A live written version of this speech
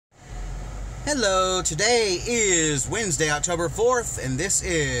Hello, today is Wednesday, October 4th, and this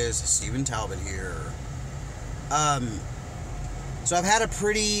is Stephen Talbot here. So I've had a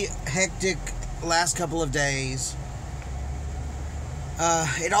pretty hectic last couple of days.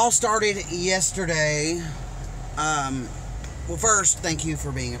 It all started yesterday. Well, first, thank you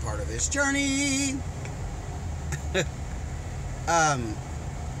for being a part of this journey. And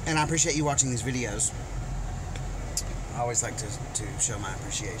I appreciate you watching these videos. I always like to show my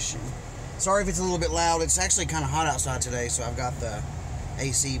appreciation. Sorry if it's a little bit loud. It's actually kind of hot outside today, so I've got the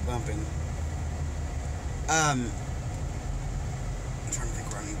AC bumping. I'm trying to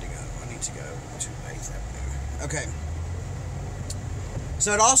think where I need to go. I need to go to 8th Avenue. Okay.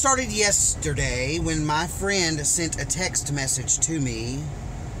 So it all started yesterday when my friend sent a text message to me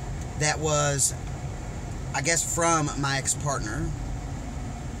that was, I guess, from my ex-partner.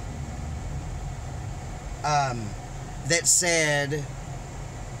 That said,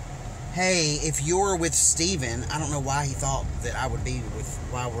 hey, if you're with Steven, I don't know why he thought that I would be with,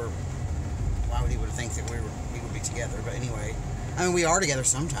 why would he would think that we would be together, but anyway, I mean, we are together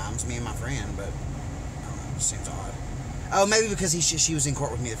sometimes, me and my friend, but, I don't know, it seems odd. Oh, maybe because she was in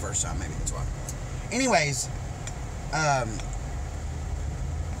court with me the first time, maybe that's why. Anyways,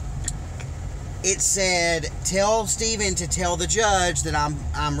 it said, tell Steven to tell the judge that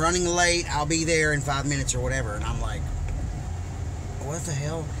I'm running late, I'll be there in 5 minutes or whatever, and I'm like, what the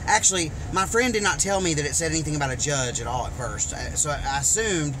hell? Actually, my friend did not tell me that it said anything about a judge at all at first. So I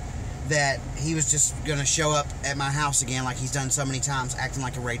assumed that he was just going to show up at my house again like he's done so many times, acting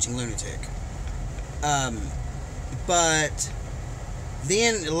like a raging lunatic. But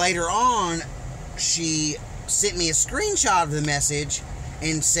then later on, she sent me a screenshot of the message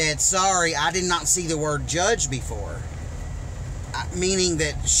and said, sorry, I did not see the word judge before. Meaning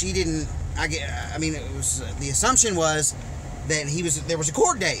that she didn't, I mean, it was, the assumption was that there was a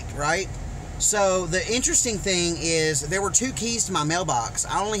court date, right? So the interesting thing is there were 2 keys to my mailbox.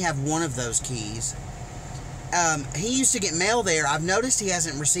 I only have one of those keys. He used to get mail there. I've noticed he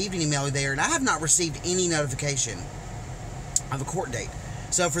hasn't received any mail there, and I have not received any notification of a court date.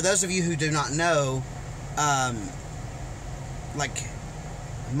 So for those of you who do not know, like,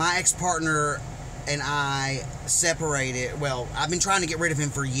 my ex-partner and I separated. Well, I've been trying to get rid of him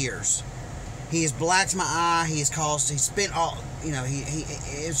for years. He has blacked my eye. He spent all, you know,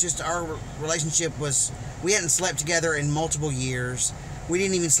 it was just, our relationship was, we hadn't slept together in multiple years. We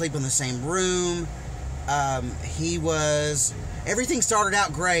didn't even sleep in the same room. Everything started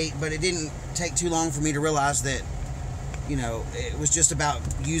out great, but it didn't take too long for me to realize that, you know, it was just about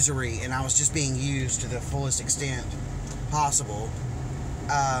usury, and I was just being used to the fullest extent possible.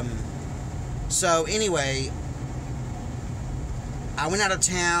 So anyway, I went out of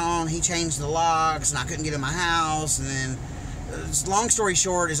town, he changed the locks, and I couldn't get in my house, and then, long story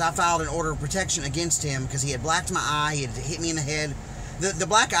short, is I filed an order of protection against him because he had blacked my eye, he had hit me in the head. The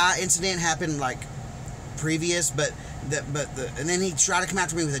black eye incident happened, like, previous, and then he tried to come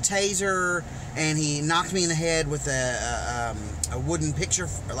after me with a taser, and he knocked me in the head with a wooden picture,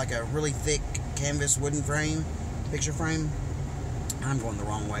 like a really thick canvas wooden picture frame. I'm going the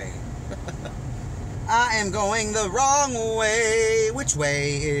wrong way. I am going the wrong way. Which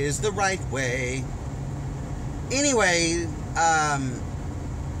way is the right way? Anyway,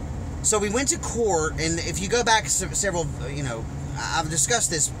 so we went to court, and if you go back several, you know, I've discussed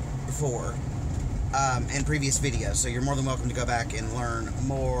this before in previous videos, so you're more than welcome to go back and learn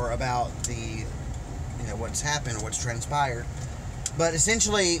more about the, you know, what's happened or what's transpired. But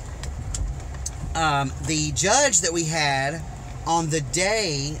essentially, the judge that we had on the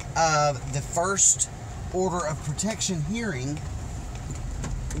day of the first order of protection hearing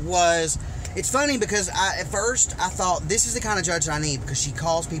was, it's funny because at first I thought this is the kind of judge I need because she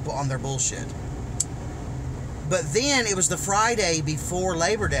calls people on their bullshit. But then it was the Friday before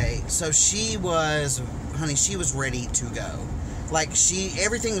Labor Day, so she was ready to go. Like,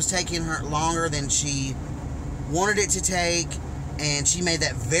 everything was taking her longer than she wanted it to take, and she made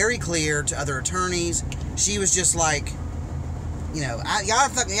that very clear to other attorneys. She was just like, you know, y'all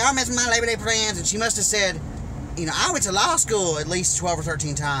messing with my Labor Day plans, and she must have said, you know, I went to law school at least 12 or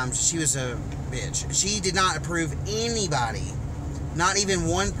 13 times. She was a bitch. She did not approve anybody, not even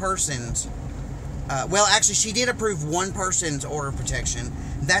one person's, well, actually, she did approve one person's order of protection.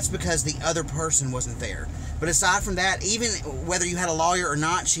 That's because the other person wasn't there. But aside from that, even whether you had a lawyer or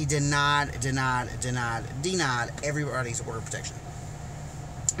not, she denied everybody's order of protection.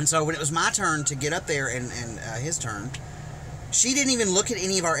 And so when it was my turn to get up there and his turn, she didn't even look at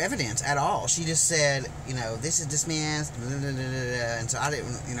any of our evidence at all. She just said, you know, this is dismissed, and so I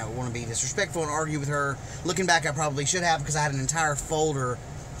didn't, you know, want to be disrespectful and argue with her. Looking back, I probably should have, because I had an entire folder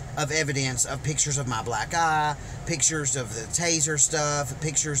of evidence of pictures of my black eye, pictures of the taser stuff,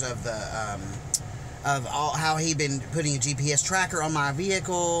 pictures of the of all how he'd been putting a GPS tracker on my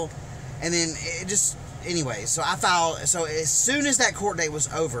vehicle, and then it just anyway. So I filed. So as soon as that court date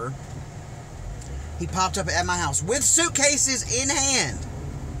was over, he popped up at my house with suitcases in hand.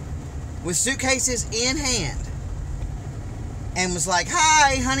 With suitcases in hand. And was like,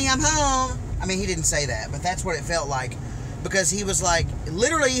 "Hi, honey, I'm home." I mean, he didn't say that, but that's what it felt like. Because he was like,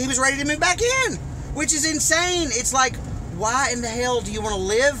 literally, he was ready to move back in. Which is insane. It's like, why in the hell do you want to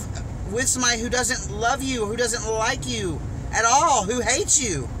live with somebody who doesn't love you, who doesn't like you at all, who hates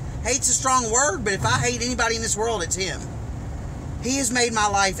you? Hate's a strong word, but if I hate anybody in this world, it's him. He has made my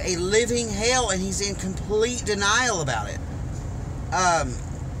life a living hell, and he's in complete denial about it.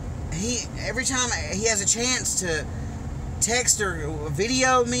 Every time he has a chance to text or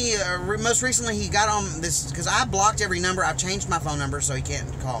video me, most recently he got on this, because I blocked every number. I've changed my phone number so he can't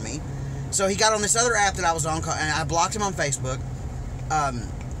call me. So he got on this other app that I was on, and I blocked him on Facebook.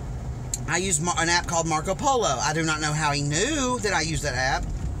 I use an app called Marco Polo. I do not know how he knew that I used that app,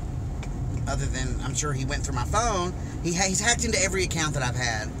 other than I'm sure he went through my phone. He's hacked into every account that I've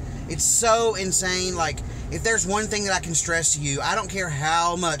had. It's so insane. Like, if there's one thing that I can stress to you, I don't care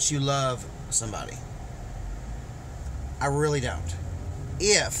how much you love somebody. I really don't.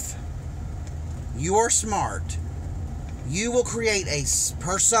 If you are smart, you will create a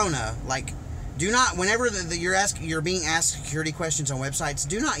persona. Like, do not, whenever you're being asked security questions on websites,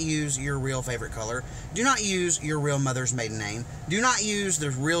 do not use your real favorite color. Do not use your real mother's maiden name. Do not use the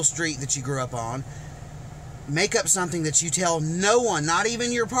real street that you grew up on. Make up something that you tell no one, not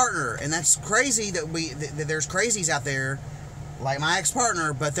even your partner. And that's crazy that there's crazies out there like my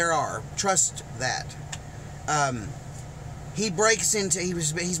ex-partner, but there are. Trust that. He's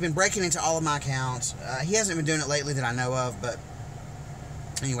been breaking into all of my accounts. He hasn't been doing it lately that I know of, but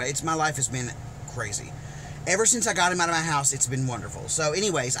anyway, my life has been crazy. Ever since I got him out of my house, it's been wonderful. So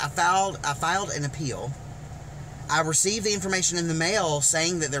anyways, I filed an appeal. I received the information in the mail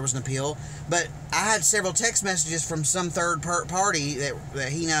saying that there was an appeal, but I had several text messages from some third party that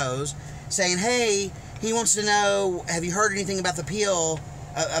he knows saying, "Hey, he wants to know, have you heard anything about the appeal?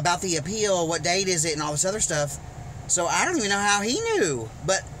 What date is it, and all this other stuff." So I don't even know how he knew,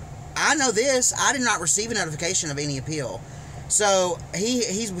 but I know this: I did not receive a notification of any appeal. So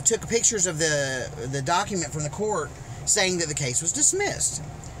he took pictures of the document from the court saying that the case was dismissed.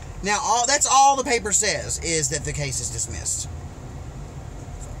 Now, that's all the paper says, is that the case is dismissed.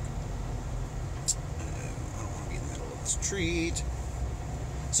 I don't want to be in the middle of this treat.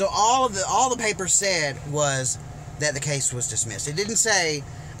 So all the paper said was that the case was dismissed. It didn't say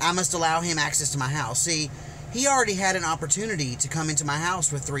I must allow him access to my house. See, he already had an opportunity to come into my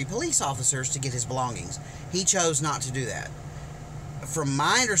house with 3 police officers to get his belongings. He chose not to do that. From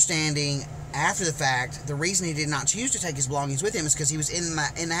my understanding, after the fact, the reason he did not choose to take his belongings with him is because he was in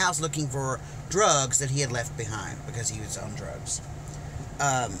the house looking for drugs that he had left behind because he was on drugs.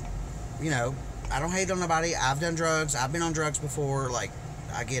 You know, I don't hate on nobody. I've done drugs. I've been on drugs before. Like,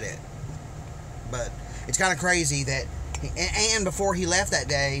 I get it. But it's kind of crazy that, and before he left that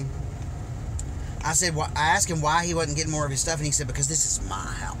day, I asked him why he wasn't getting more of his stuff, and he said, because this is my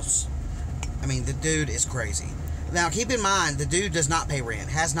house. I mean, the dude is crazy. Now, keep in mind, the dude does not pay rent,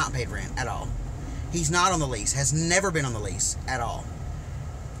 has not paid rent at all. He's not on the lease, has never been on the lease at all.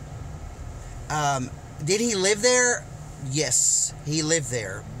 Did he live there? Yes, he lived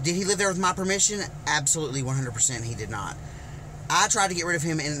there. Did he live there with my permission? Absolutely, 100% he did not. I tried to get rid of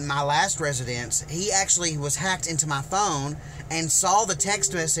him in my last residence. He actually was hacked into my phone and saw the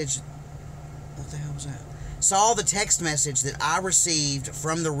text message. What the hell was that? Saw the text message that I received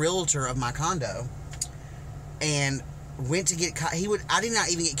from the realtor of my condo. And went to get, I did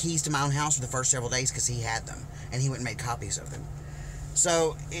not even get keys to my own house for the first several days because he had them. And he went and made copies of them.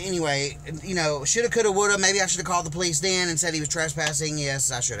 So, anyway, you know, shoulda, coulda, woulda. Maybe I should have called the police then and said he was trespassing.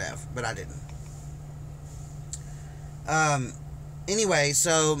 Yes, I should have. But I didn't. Anyway,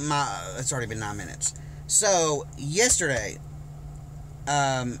 so it's already been 9 minutes. So, yesterday,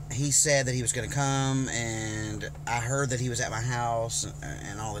 he said that he was going to come. And I heard that he was at my house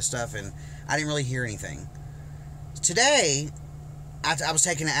and all this stuff. And I didn't really hear anything. Today, I was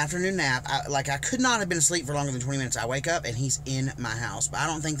taking an afternoon nap. I could not have been asleep for longer than 20 minutes. I wake up, and he's in my house. But I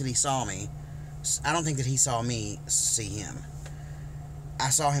don't think that he saw me. I don't think that he saw me see him. I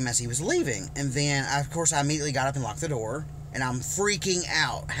saw him as he was leaving. And then, of course, I immediately got up and locked the door. And I'm freaking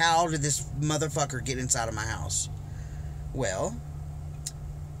out. How did this motherfucker get inside of my house? Well,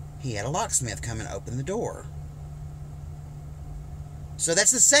 he had a locksmith come and open the door. So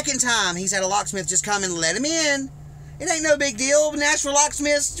that's the second time he's had a locksmith just come and let him in It ain't no big deal. Nashville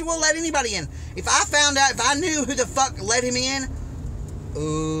Locksmiths will let anybody in. If I knew who the fuck let him in,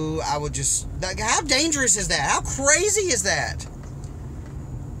 ooh, I would just... How dangerous is that? How crazy is that?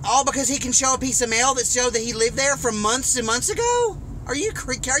 All because he can show a piece of mail that showed that he lived there from months and months ago? Are you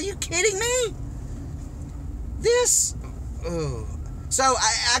kidding me? This... Ooh. So,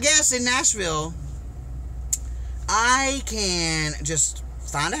 I guess in Nashville, I can just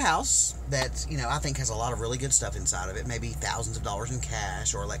find a house that, you know, I think has a lot of really good stuff inside of it. Maybe thousands of dollars in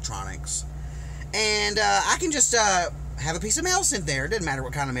cash or electronics. And I can just have a piece of mail sent there. It doesn't matter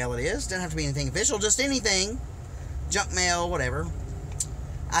what kind of mail it is. Doesn't have to be anything official. Just anything. Junk mail, whatever.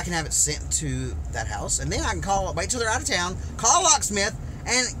 I can have it sent to that house. And then I can wait till they're out of town, call a locksmith,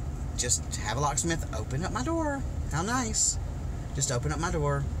 and just have a locksmith open up my door. How nice. Just open up my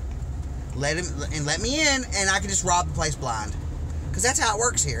door. Let me in, and I can just rob the place blind. Because that's how it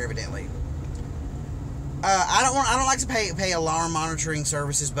works here, evidently. I don't like to pay alarm monitoring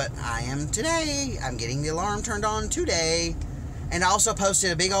services, but I am today. I'm getting the alarm turned on today. And I also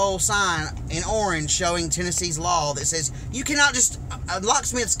posted a big old sign in orange showing Tennessee's law that says you cannot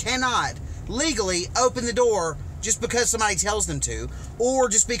locksmiths cannot legally open the door just because somebody tells them to, or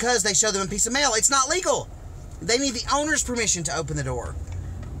just because they show them a piece of mail. It's not legal. They need the owner's permission to open the door.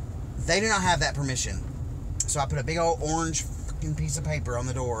 They do not have that permission. So I put a big old orange fucking piece of paper on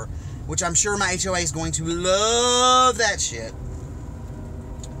the door, which I'm sure my HOA is going to love that shit.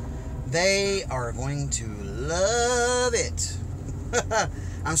 They are going to love it.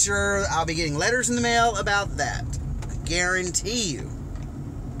 I'm sure I'll be getting letters in the mail about that. I guarantee you.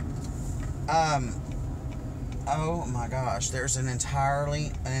 Oh my gosh, there's an entire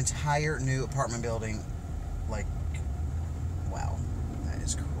new apartment building. Like, wow, that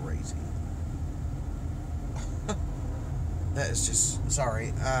is crazy. That is just,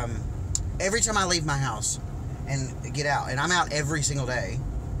 sorry. Every time I leave my house and get out, and I'm out every single day,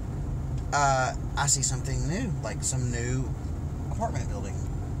 I see something new, like some new apartment building.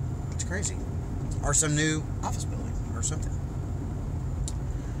 It's crazy. Or some new office building or something.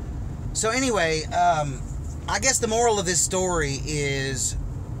 So anyway, I guess the moral of this story is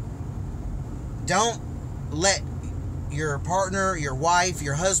don't let your partner, your wife,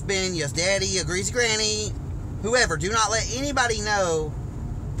 your husband, your daddy, your greasy granny, whoever, do not let anybody know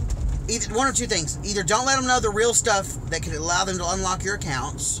either one or two things. Either don't let them know the real stuff that could allow them to unlock your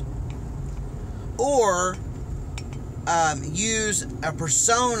accounts, or use a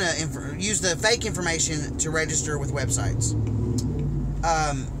persona, use the fake information to register with websites.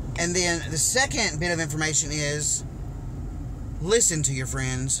 And then the second bit of information is listen to your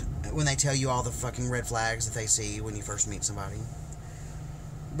friends when they tell you all the fucking red flags that they see when you first meet somebody.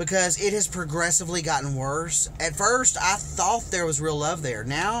 Because it has progressively gotten worse. At first, I thought there was real love there.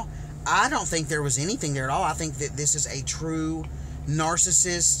 Now, I don't think there was anything there at all. I think that this is a true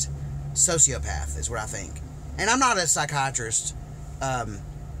narcissist sociopath, is what I think. And I'm not a psychiatrist.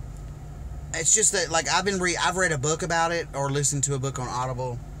 It's just that, like, I've read a book about it, or listened to a book on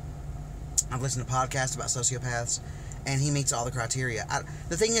Audible. I've listened to podcasts about sociopaths, and he meets all the criteria.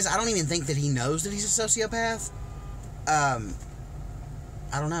 The thing is, I don't even think that he knows that he's a sociopath.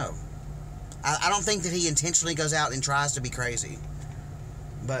 I don't know. I don't think that he intentionally goes out and tries to be crazy.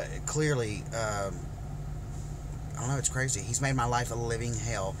 But clearly, I don't know, it's crazy. He's made my life a living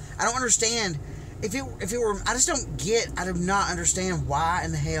hell. I don't understand. If it were, I do not understand why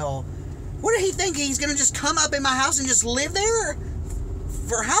in the hell. What did he think? He's going to just come up in my house and just live there?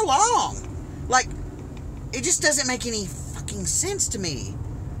 For how long? Like, it just doesn't make any fucking sense to me.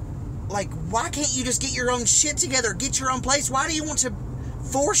 Like, why can't you just get your own shit together? Get your own place? Why do you want to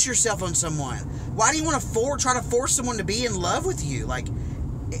force yourself on someone? Why do you want to try to force someone to be in love with you? Like,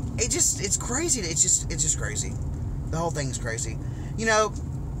 it's crazy. It's just crazy. The whole thing's crazy. You know,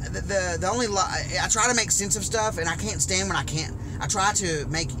 the only I try to make sense of stuff, and I can't stand when I can't. I try to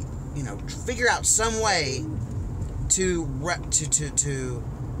make, you know, figure out some way to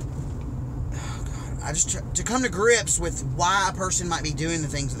oh God, I just to come to grips with why a person might be doing the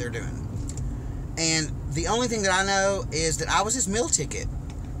things that they're doing. And the only thing that I know is that I was his meal ticket.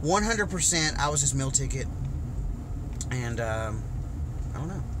 100% I was his meal ticket. And I don't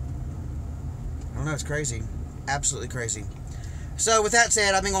know. It's crazy. Absolutely crazy. So with that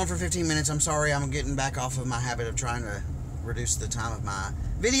said, I've been going for 15 minutes. I'm sorry, I'm getting back off of my habit of trying to reduce the time of my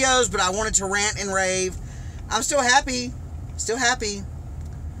videos, but I wanted to rant and rave. I'm still happy. Still happy.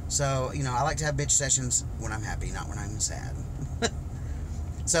 So, you know, I like to have bitch sessions when I'm happy, not when I'm sad.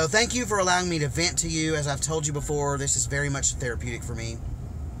 So thank you for allowing me to vent to you. As I've told you before, this is very much therapeutic for me.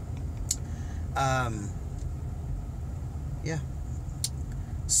 Yeah.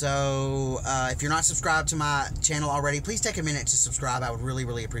 So if you're not subscribed to my channel already, please take a minute to subscribe. I would really,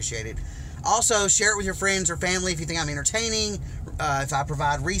 really appreciate it. Also, share it with your friends or family if you think I'm entertaining, if I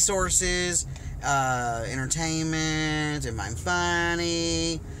provide resources, entertainment, if I'm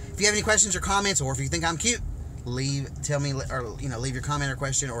funny. If you have any questions or comments, or if you think I'm cute, leave your comment or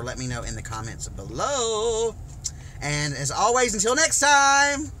question, or let me know in the comments below. And as always, until next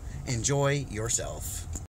time, enjoy yourself.